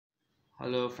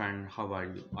Hello friend, how are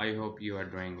you? I hope you are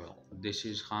doing well. This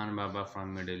is Khan Baba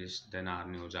from Middle East Dinar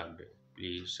News Update.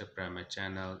 Please subscribe my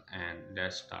channel and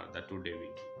let's start the today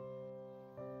video.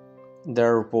 The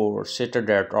report stated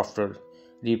that after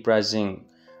repricing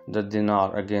the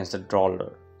dinar against the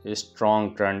dollar, a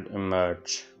strong trend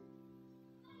emerged,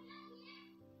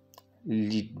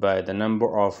 led by the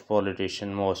number of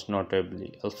politicians, most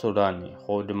notably Al-Sudani,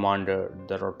 who demanded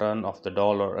the return of the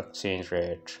dollar exchange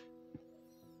rate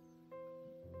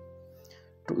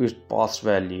to its past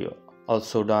value.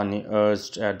 Al-Sudani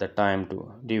urged at the time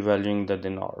to devaluing the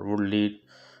dinar would lead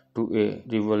to a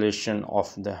revolution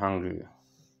of the Hungary.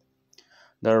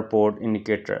 The report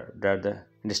indicated that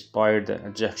despite the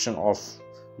rejection of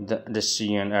the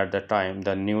decision at the time,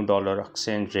 the new dollar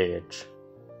exchange rate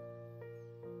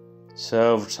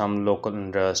served some local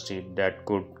industry that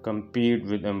could compete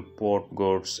with import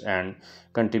goods and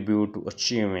contribute to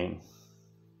achieving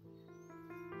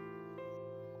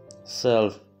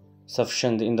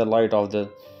self-sufficiency. In the light of the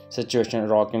situation,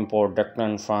 Iraq import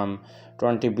declined from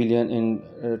 20 billion in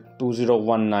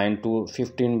 2019 to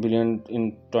 15 billion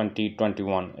in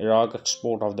 2021. Iraq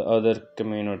export of the other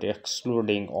community,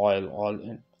 excluding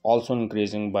oil, also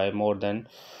increasing by more than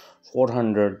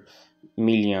 $400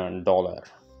 million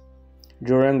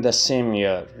during the same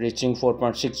year, reaching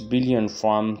 4.6 billion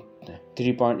from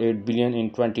 3.8 billion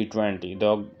in 2020.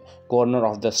 The governor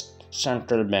of the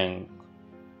central bank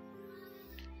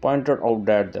pointed out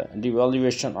that the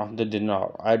devaluation of the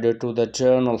dinar added to the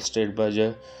general state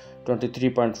budget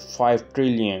 23.5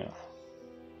 trillion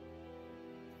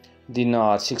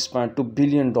dinar, $6.2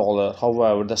 billion.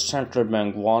 However, the central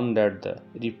bank warned that the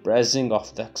repricing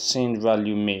of the exchange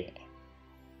value may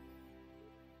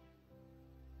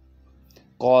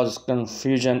cause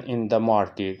confusion in the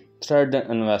market,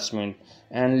 threaten investment,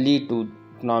 and lead to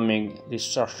economic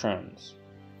recessions,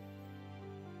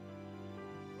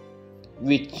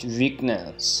 which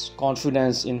weakens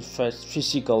confidence in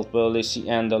fiscal policy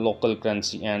and the local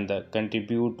currency and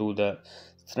contribute to the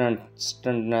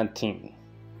strengthening.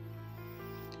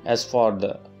 As for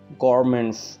the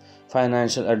government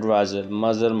financial advisor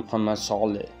Mazhar Muhammad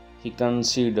Saleh, he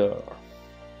considered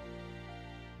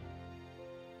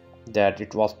that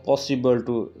it was possible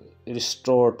to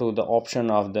restore to the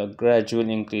option of the gradual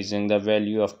increasing the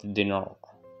value of the dinar.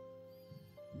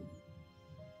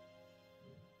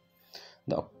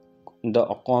 The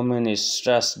economist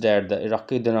stressed that the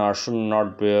Iraqi dinar should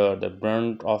not bear the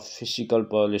brunt of fiscal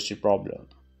policy problem.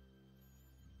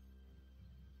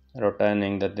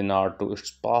 Returning the dinar to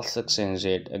its past exchange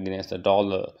rate against the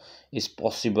dollar is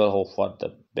possible hope for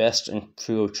the best in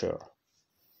future,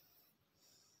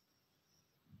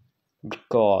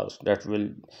 because that will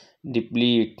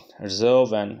deplete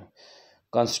reserve and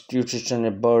constitute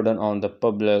a burden on the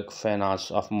public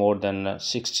finance of more than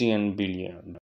 16 billion.